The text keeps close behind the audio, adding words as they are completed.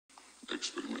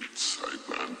experiments I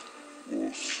planned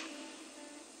was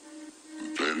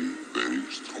very, very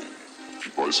strong. He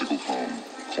bicycled home,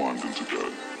 climbed into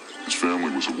bed. His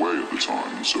family was away at the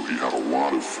time, and so he had a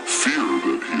lot of fear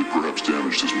that he had perhaps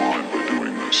damaged his mind by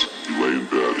doing this. He lay in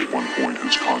bed. At one point,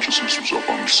 his consciousness was up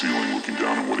on the ceiling, looking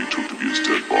down on what he took to be his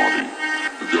dead body.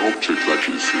 The object, like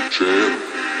his chair,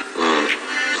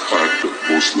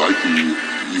 was likely,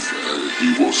 if he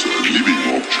was a living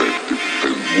object,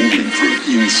 and moving from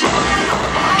inside.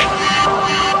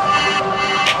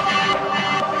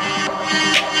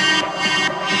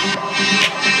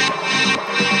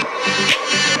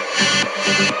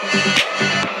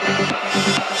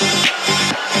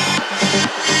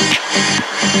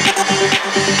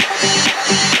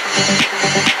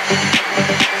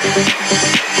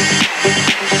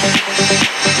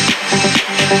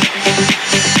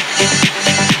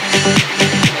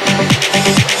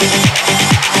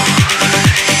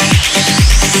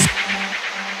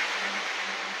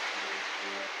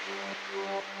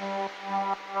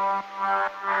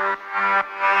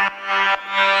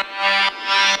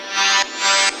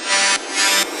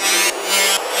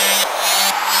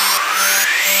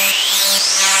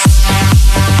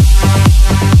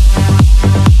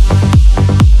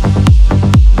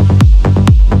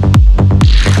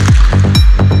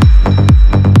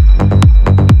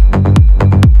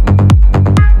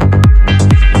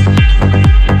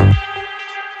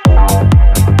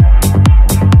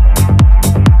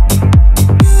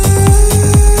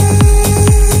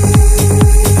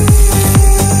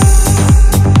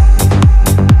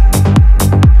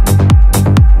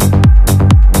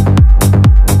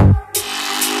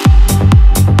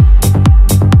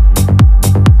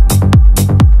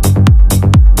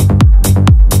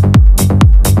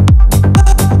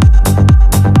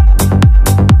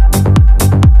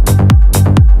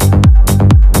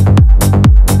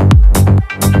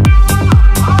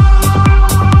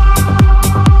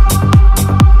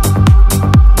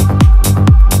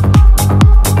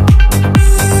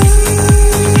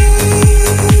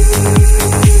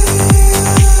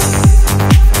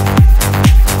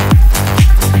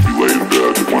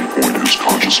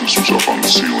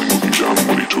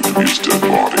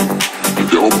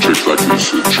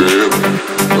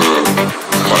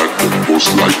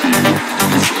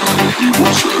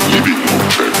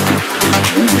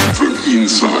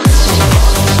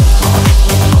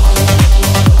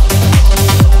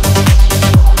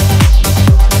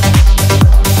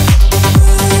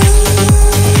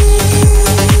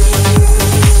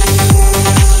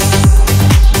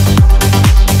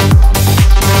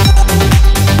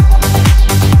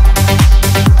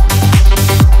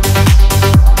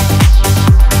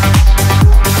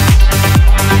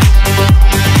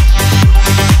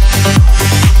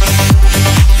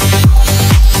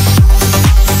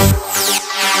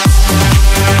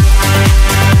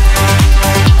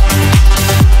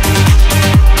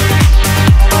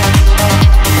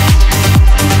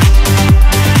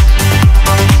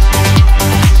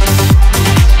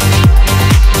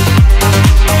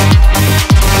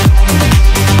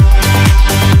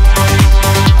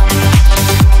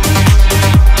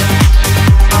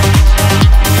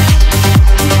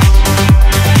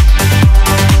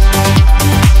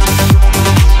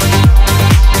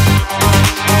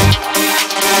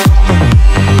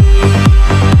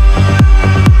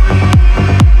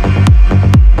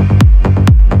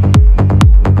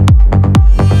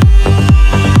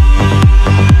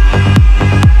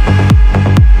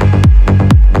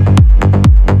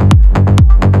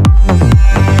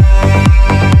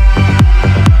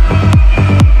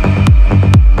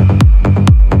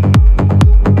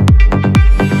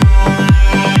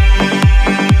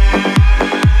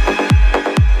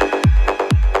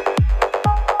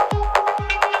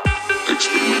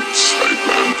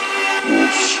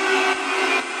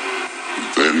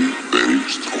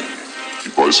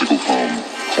 Bicycled home,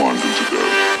 climbed into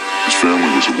bed. His family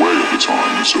was away at the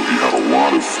time, and so he had a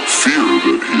lot of fear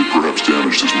that he had perhaps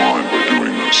damaged his mind by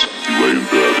doing this. He lay in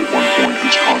bed. At one point,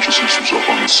 his consciousness was up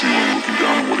on the ceiling, looking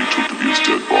down on what he took to be his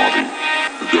dead body.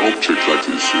 The object, like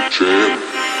his chair,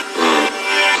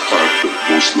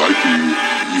 was likely,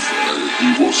 if he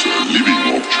was a living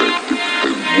object,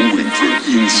 and moving from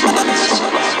inside.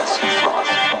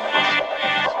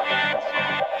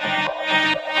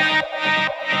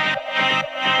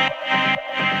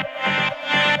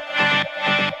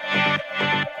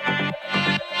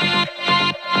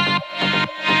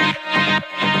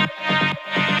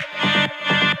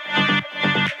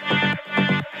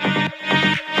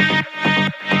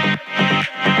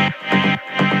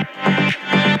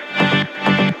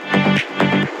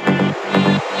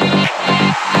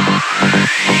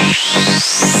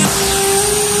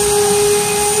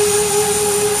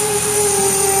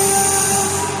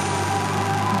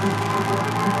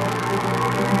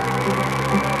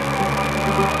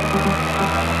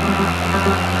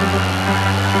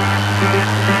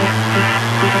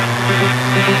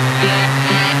 Yeah.